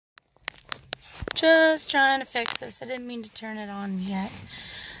Just trying to fix this. I didn't mean to turn it on yet.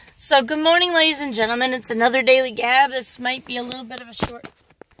 So, good morning, ladies and gentlemen. It's another Daily Gab. This might be a little bit of a short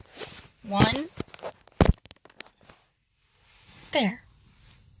one. There.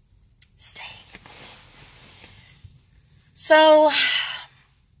 Stay. So,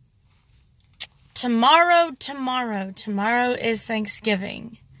 tomorrow is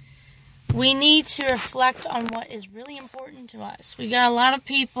Thanksgiving. We need to reflect on what is really important to us. We got a lot of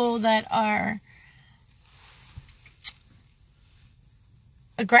people that are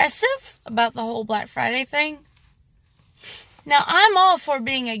aggressive about the whole Black Friday thing. Now, I'm all for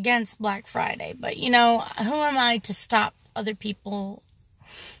being against Black Friday, but, you know, who am I to stop other people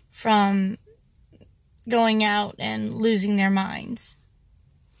from going out and losing their minds?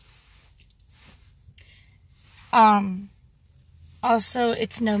 Also,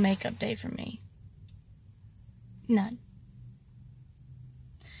 it's no makeup day for me. None.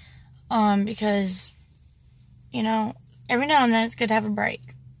 Because, you know, every now and then it's good to have a break.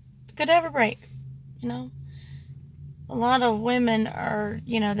 It's good to have a break, you know. A lot of women are,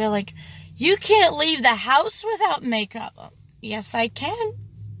 you know, they're like, you can't leave the house without makeup. Yes, I can.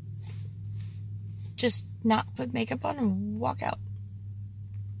 Just not put makeup on and walk out.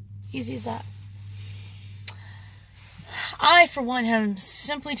 Easy as that. I, for one, have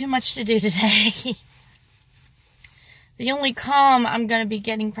simply too much to do today. The only calm I'm going to be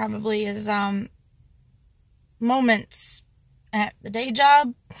getting probably is moments at the day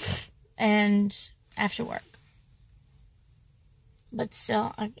job and after work. But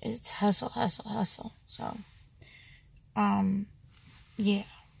still, it's hustle. So, yeah.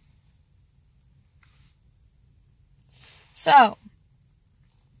 So,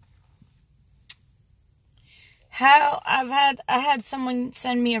 I had someone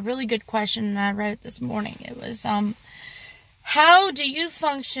send me a really good question, and I read it this morning. It was, how do you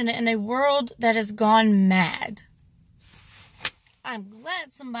function in a world that has gone mad? I'm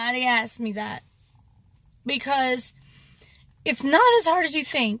glad somebody asked me that, because it's not as hard as you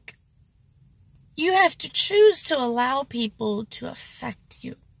think. You have to choose to allow people to affect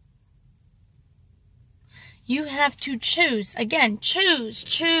you. You have to choose. Again, choose.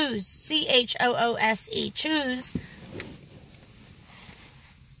 C-H-O-O-S-E. Choose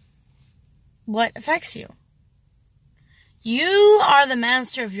what affects you. You are the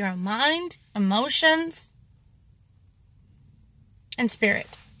master of your own mind, emotions, and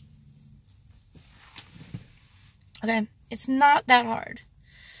spirit. Okay? It's not that hard.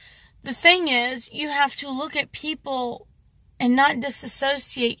 The thing is, you have to look at people and not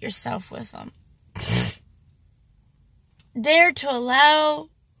disassociate yourself with them. Dare to allow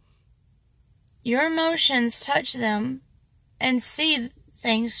your emotions touch them and see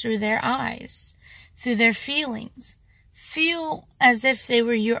things through their eyes, through their feelings. Feel as if they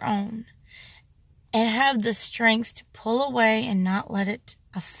were your own, and have the strength to pull away and not let it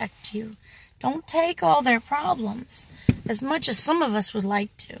affect you. Don't take all their problems, as much as some of us would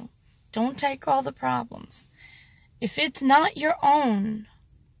like to. Don't take all the problems. If it's not your own,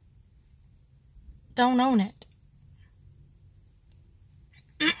 don't own it.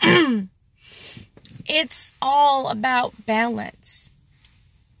 It's all about balance.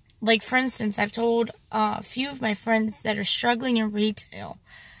 Like, for instance, I've told a few of my friends that are struggling in retail,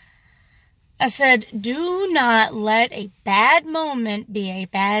 I said, do not let a bad moment be a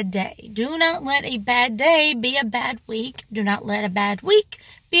bad day. Do not let a bad day be a bad week. Do not let a bad week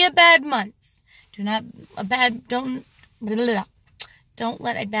be a bad month. Don't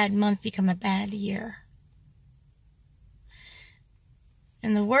let a bad month become a bad year.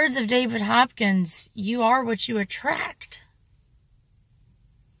 In the words of David Hopkins, you are what you attract.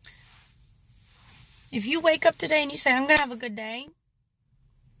 If you wake up today and you say, I'm going to have a good day.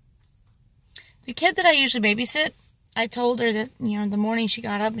 The kid that I usually babysit, I told her that, you know, the morning she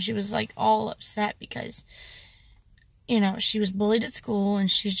got up and she was like all upset because, you know, she was bullied at school and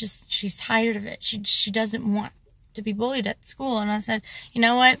she's tired of it. She doesn't want to be bullied at school. And I said, you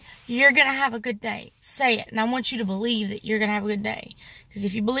know what? You're going to have a good day. Say it. And I want you to believe that you're going to have a good day. Because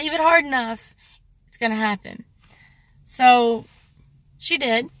if you believe it hard enough, it's going to happen. So, she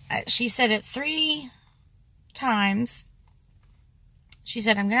did. She said it 3 times. She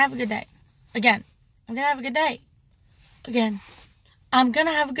said, I'm going to have a good day. Again, I'm going to have a good day. Again, I'm going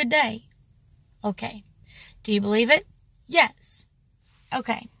to have a good day. Okay. Do you believe it? Yes.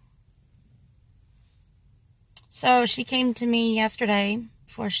 Okay. So, she came to me yesterday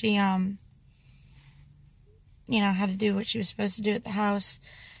before she, had to do what she was supposed to do at the house.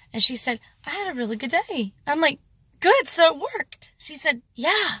 And she said, I had a really good day. I'm like, good, so it worked. She said,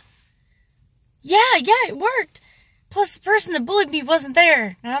 yeah, it worked. Plus, the person that bullied me wasn't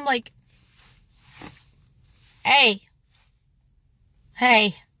there. And I'm like, hey,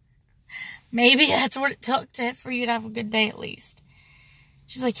 hey, maybe that's what it took for you to have a good day at least.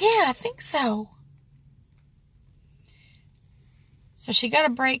 She's like, yeah, I think so. So she got a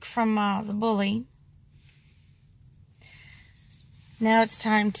break from the bully. Now it's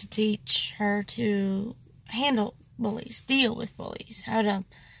time to teach her to handle bullies, deal with bullies, how to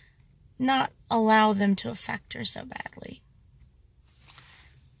not allow them to affect her so badly.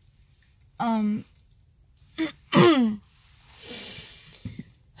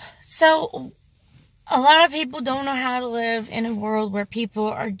 So, a lot of people don't know how to live in a world where people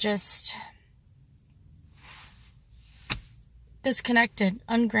are just disconnected,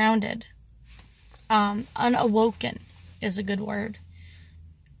 ungrounded, unawoken is a good word.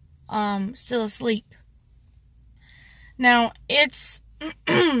 Still asleep. Now, it's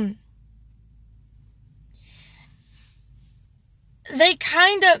they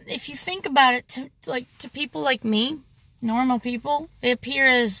kind of, if you think about it, to people like me, normal people, they appear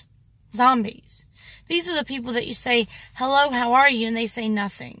as zombies. These are the people that you say, hello, how are you? And they say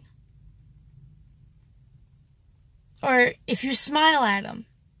nothing. Or if you smile at them,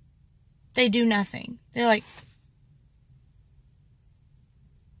 they do nothing. They're like,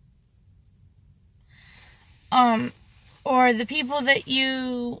 or the people that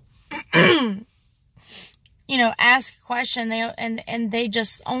you, ask a question, and they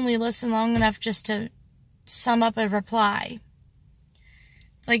just only listen long enough just to sum up a reply.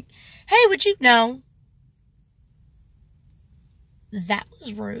 It's like, hey, would you know? That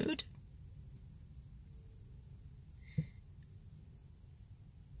was rude.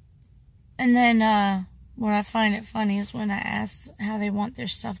 And then, what I find it funny is when I ask how they want their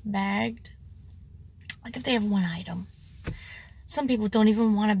stuff bagged. Like if they have one item. Some people don't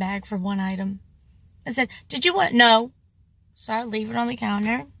even want a bag for one item. I said, did you want it? No. So I leave it on the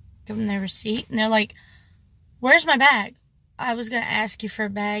counter, give them their receipt, and they're like, where's my bag? I was going to ask you for a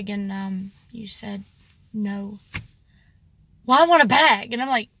bag, and you said no. Well, I want a bag. And I'm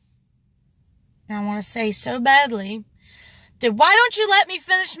like, and I want to say so badly, then why don't you let me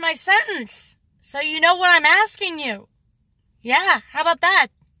finish my sentence so you know what I'm asking you? Yeah, how about that?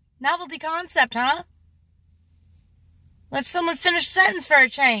 Novelty concept, huh? Let someone finish the sentence for a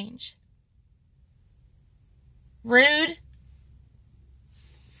change. Rude.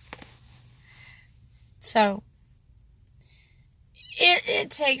 So, it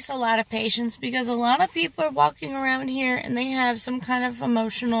takes a lot of patience because a lot of people are walking around here and they have some kind of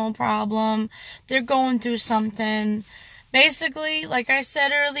emotional problem. They're going through something. Basically, like I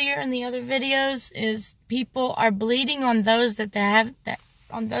said earlier in the other videos, is people are bleeding on those that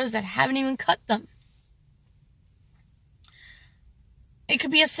haven't even cut them. It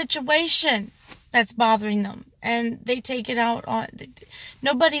could be a situation that's bothering them, and they take it out on.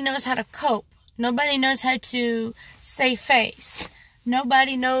 Nobody knows how to cope. Nobody knows how to save face.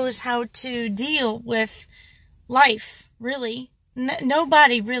 Nobody knows how to deal with life, really.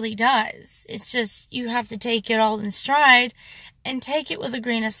 Nobody really does. It's just you have to take it all in stride and take it with a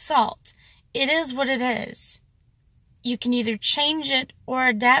grain of salt. It is what it is. You can either change it or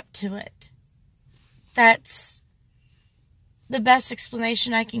adapt to it. That's the best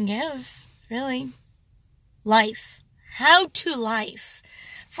explanation I can give, really. Life. How to life.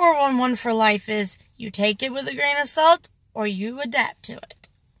 411 for life is you take it with a grain of salt or you adapt to it.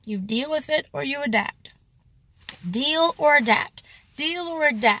 You deal with it or you adapt. Deal or adapt. Deal or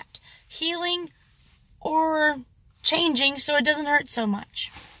adapt. Healing or changing so it doesn't hurt so much.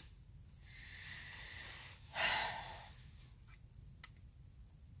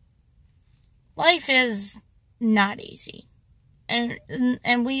 Life is not easy.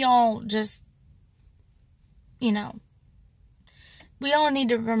 And we all just, we all need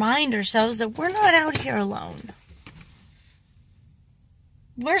to remind ourselves that we're not out here alone.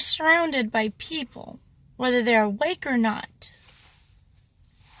 We're surrounded by people, whether they're awake or not.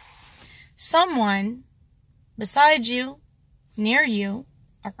 Someone beside you, near you,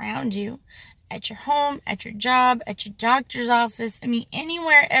 around you, at your home, at your job, at your doctor's office,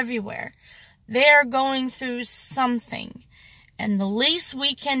 anywhere, everywhere, they're going through something. And the least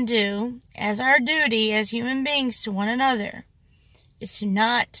we can do, as our duty as human beings to one another, is to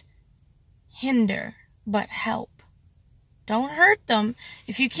not hinder, but help. Don't hurt them.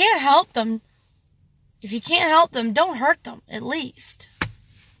 If you can't help them, don't hurt them, at least.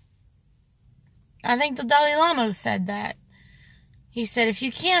 I think the Dalai Lama said that. He said, if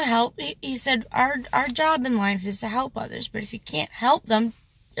you can't help, he said, our job in life is to help others, but if you can't help them,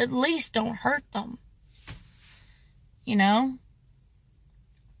 at least don't hurt them.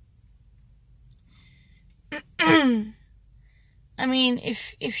 I mean,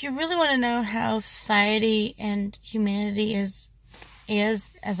 if you really want to know how society and humanity is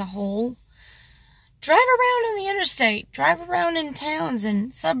as a whole, drive around on the interstate, drive around in towns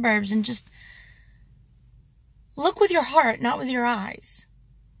and suburbs, and just look with your heart, not with your eyes.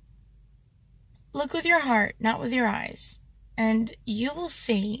 Look with your heart, not with your eyes, and you will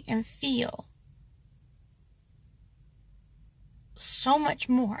see and feel so much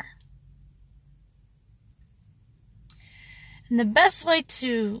more. And the best way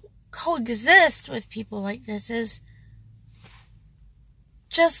to coexist with people like this is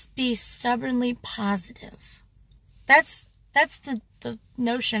just be stubbornly positive. That's the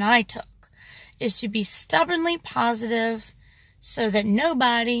notion I took, is to be stubbornly positive so that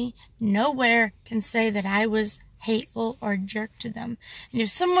nobody, nowhere can say that I was hateful or a jerk to them. And if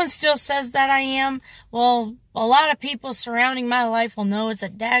someone still says that I am, well, a lot of people surrounding my life will know it's a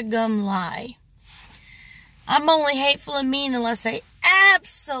dadgum lie. I'm only hateful and mean unless I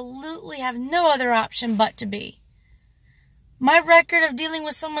absolutely have no other option but to be. My record of dealing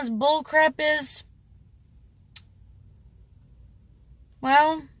with someone's bullcrap is,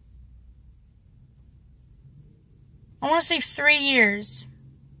 well, I want to say 3 years.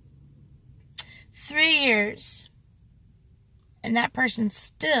 3 years. And that person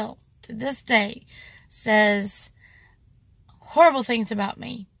still, to this day, says horrible things about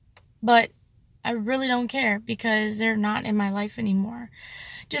me. But I really don't care because they're not in my life anymore.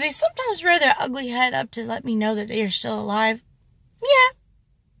 Do they sometimes rear their ugly head up to let me know that they are still alive? Yeah,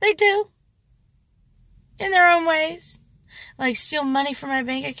 they do. In their own ways. Like steal money from my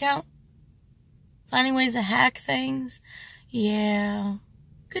bank account. Finding ways to hack things. Yeah.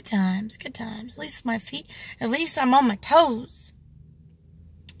 Good times, good times. At least I'm on my toes.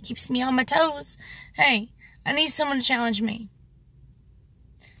 Keeps me on my toes. Hey, I need someone to challenge me.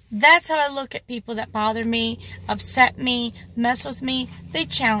 That's how I look at people that bother me, upset me, mess with me. They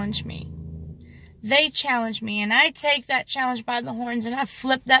challenge me. They challenge me, and I take that challenge by the horns, and I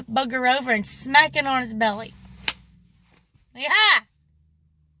flip that bugger over and smack it on his belly. Like, ah!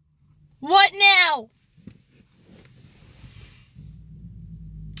 What now?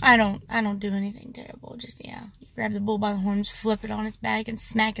 I don't do anything terrible. Just, yeah, you grab the bull by the horns, flip it on its back, and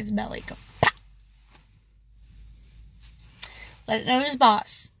smack its belly. Go, pop! Let it know who's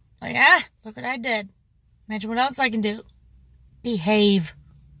boss. Like, ah, look what I did. Imagine what else I can do. Behave.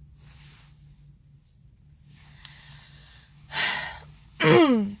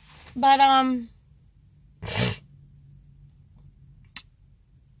 But,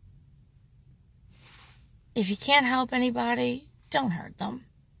 if you can't help anybody, don't hurt them.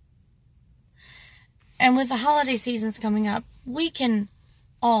 And with the holiday seasons coming up, we can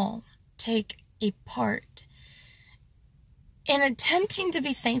all take a part in attempting to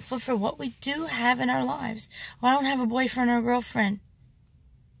be thankful for what we do have in our lives. Well, I don't have a boyfriend or a girlfriend.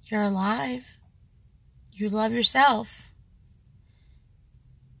 You're alive. You love yourself.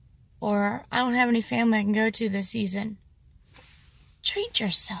 Or, I don't have any family I can go to this season. Treat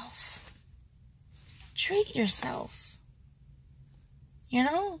yourself. Treat yourself. You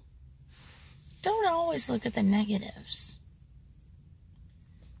know? Don't always look at the negatives.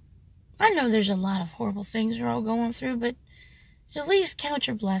 I know there's a lot of horrible things we're all going through, but at least count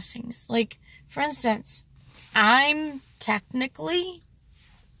your blessings. Like, for instance, I'm technically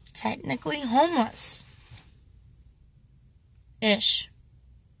homeless. Ish.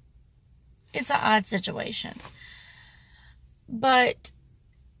 It's an odd situation. But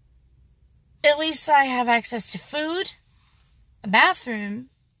at least I have access to food, a bathroom,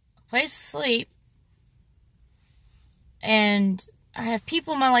 a place to sleep, and I have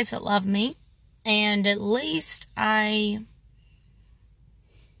people in my life that love me, and at least I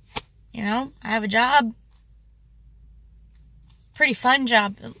have a job. Pretty fun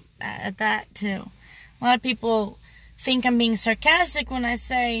job at that, too. A lot of people think I'm being sarcastic when I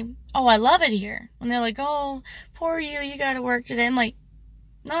say, oh, I love it here. When they're like, oh, poor you gotta work today. I'm like,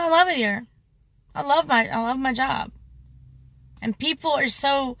 no, I love it here. I love my job. And people are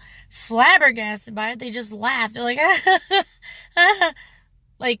so flabbergasted by it, they just laugh. They're like,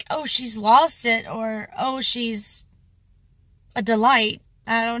 like, oh, she's lost it, or, oh, she's a delight.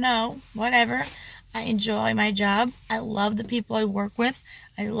 I don't know. Whatever. I enjoy my job. I love the people I work with.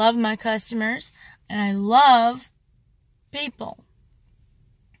 I love my customers. And I love people.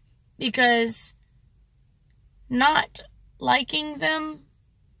 Because not liking them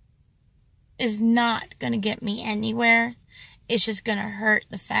is not going to get me anywhere. It's just going to hurt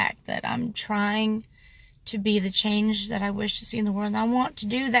the fact that I'm trying to be the change that I wish to see in the world. And I want to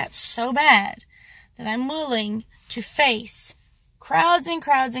do that so bad that I'm willing to face crowds and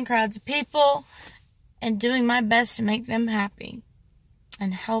crowds and crowds of people and doing my best to make them happy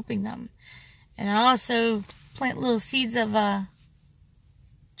and helping them. And I also plant little seeds of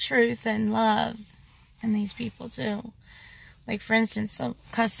truth and love in these people too. Like, for instance, a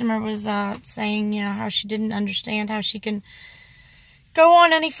customer was saying, how she didn't understand how she can go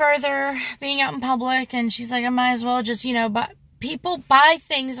on any further being out in public, and she's like, I might as well just, but people buy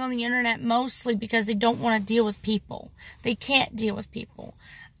things on the internet mostly because they don't want to deal with people. They can't deal with people.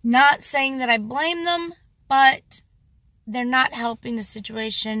 Not saying that I blame them, but they're not helping the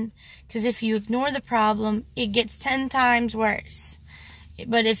situation, because if you ignore the problem, it gets 10 times worse.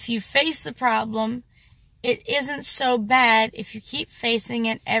 But if you face the problem, it isn't so bad if you keep facing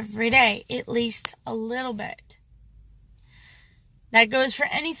it every day, at least a little bit. That goes for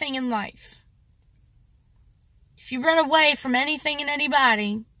anything in life. If you run away from anything and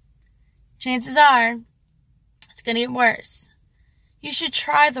anybody, chances are it's going to get worse. You should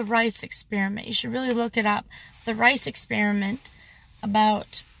try the rice experiment. You should really look it up. The rice experiment,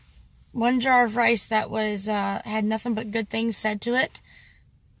 about one jar of rice that was had nothing but good things said to it,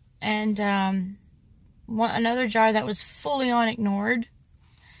 and another jar that was fully on ignored,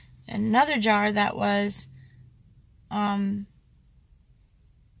 and another jar that was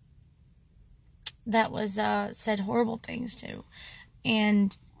said horrible things to.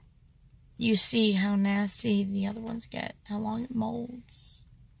 And you see how nasty the other ones get, how long it molds.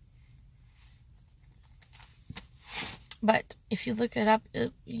 But if you look it up,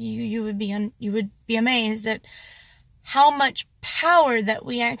 you would be amazed at how much power that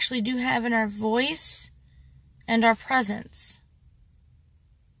we actually do have in our voice and our presence.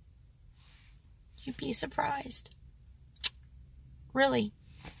 You'd be surprised. Really.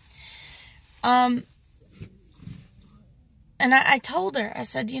 And I told her, I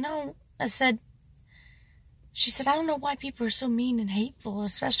said, she said, I don't know why people are so mean and hateful,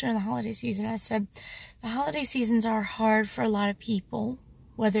 especially in the holiday season. I said, the holiday seasons are hard for a lot of people,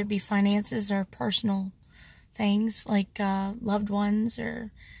 whether it be finances or personal things like loved ones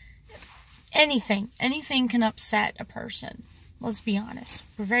or anything. Anything can upset a person. Let's be honest.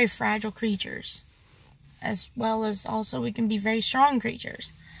 We're very fragile creatures, as well as also we can be very strong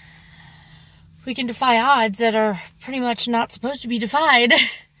creatures. We can defy odds that are pretty much not supposed to be defied.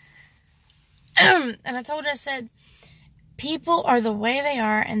 And I told her, I said, people are the way they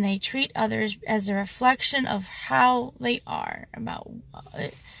are, and they treat others as a reflection of how they are.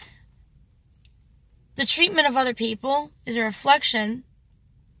 The treatment of other people is a reflection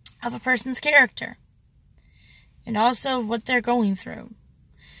of a person's character and also what they're going through.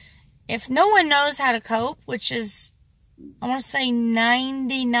 If no one knows how to cope, which is, I want to say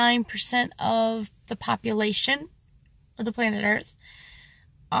 99% of the population of the planet Earth,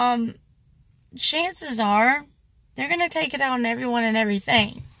 chances are they're going to take it out on everyone and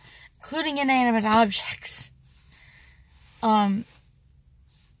everything, including inanimate objects.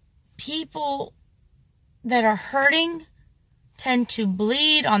 People that are hurting tend to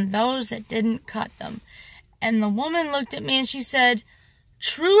bleed on those that didn't cut them. And the woman looked at me and she said,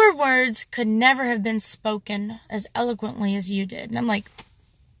 truer words could never have been spoken as eloquently as you did. And I'm like,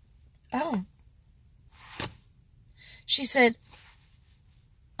 oh. She said,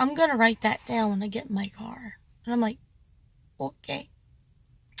 I'm going to write that down when I get in my car. And I'm like, okay.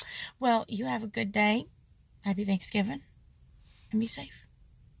 Well, you have a good day. Happy Thanksgiving. And be safe.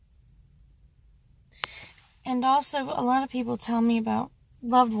 And also, a lot of people tell me about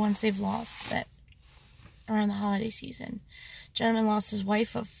loved ones they've lost that around the holiday season. A gentleman lost his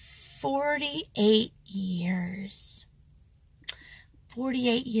wife of 48 years.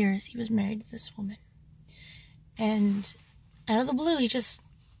 48 years he was married to this woman. And out of the blue, he just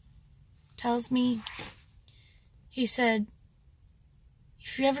tells me, he said,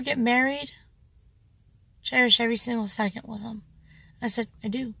 if you ever get married, cherish every single second with them. I said, I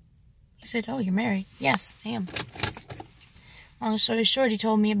do. He said, oh, you're married? Yes, I am. Long story short, he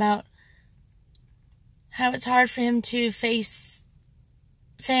told me about how it's hard for him to face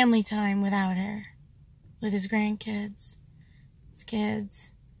family time without her, with his grandkids, his kids.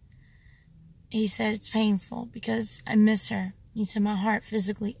 He said it's painful because I miss her. He said my heart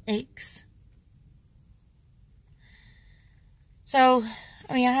physically aches. So,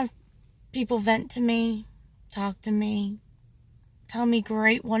 I have people vent to me, talk to me, tell me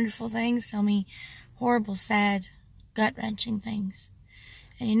great, wonderful things, tell me horrible, sad, gut-wrenching things.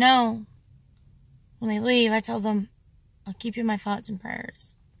 And when they leave, I tell them, I'll keep you in my thoughts and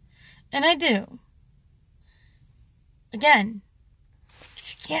prayers. And I do. Again,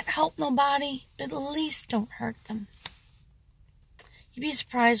 if you can't help nobody, at least don't hurt them. You'd be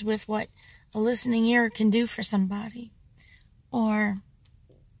surprised with what a listening ear can do for somebody. Or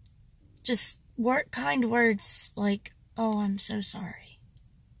just kind words like, oh, I'm so sorry,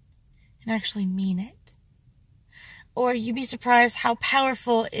 and actually mean it. Or you'd be surprised how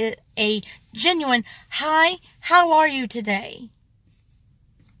powerful a genuine, hi, how are you today?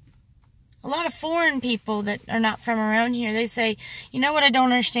 A lot of foreign people that are not from around here, they say, you know what I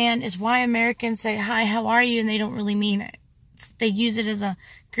don't understand is why Americans say, hi, how are you? And they don't really mean it. They use it as a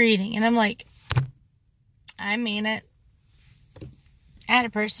greeting. And I'm like, I mean it. I had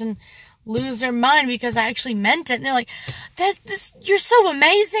a person lose their mind because I actually meant it. And they're like, you're so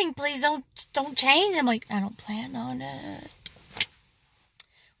amazing. Please don't change. I'm like, I don't plan on it.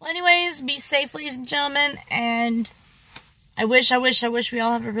 Well, anyways, be safe, ladies and gentlemen. And I wish we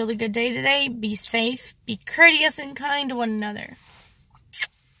all have a really good day today. Be safe, be courteous and kind to one another.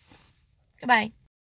 Goodbye.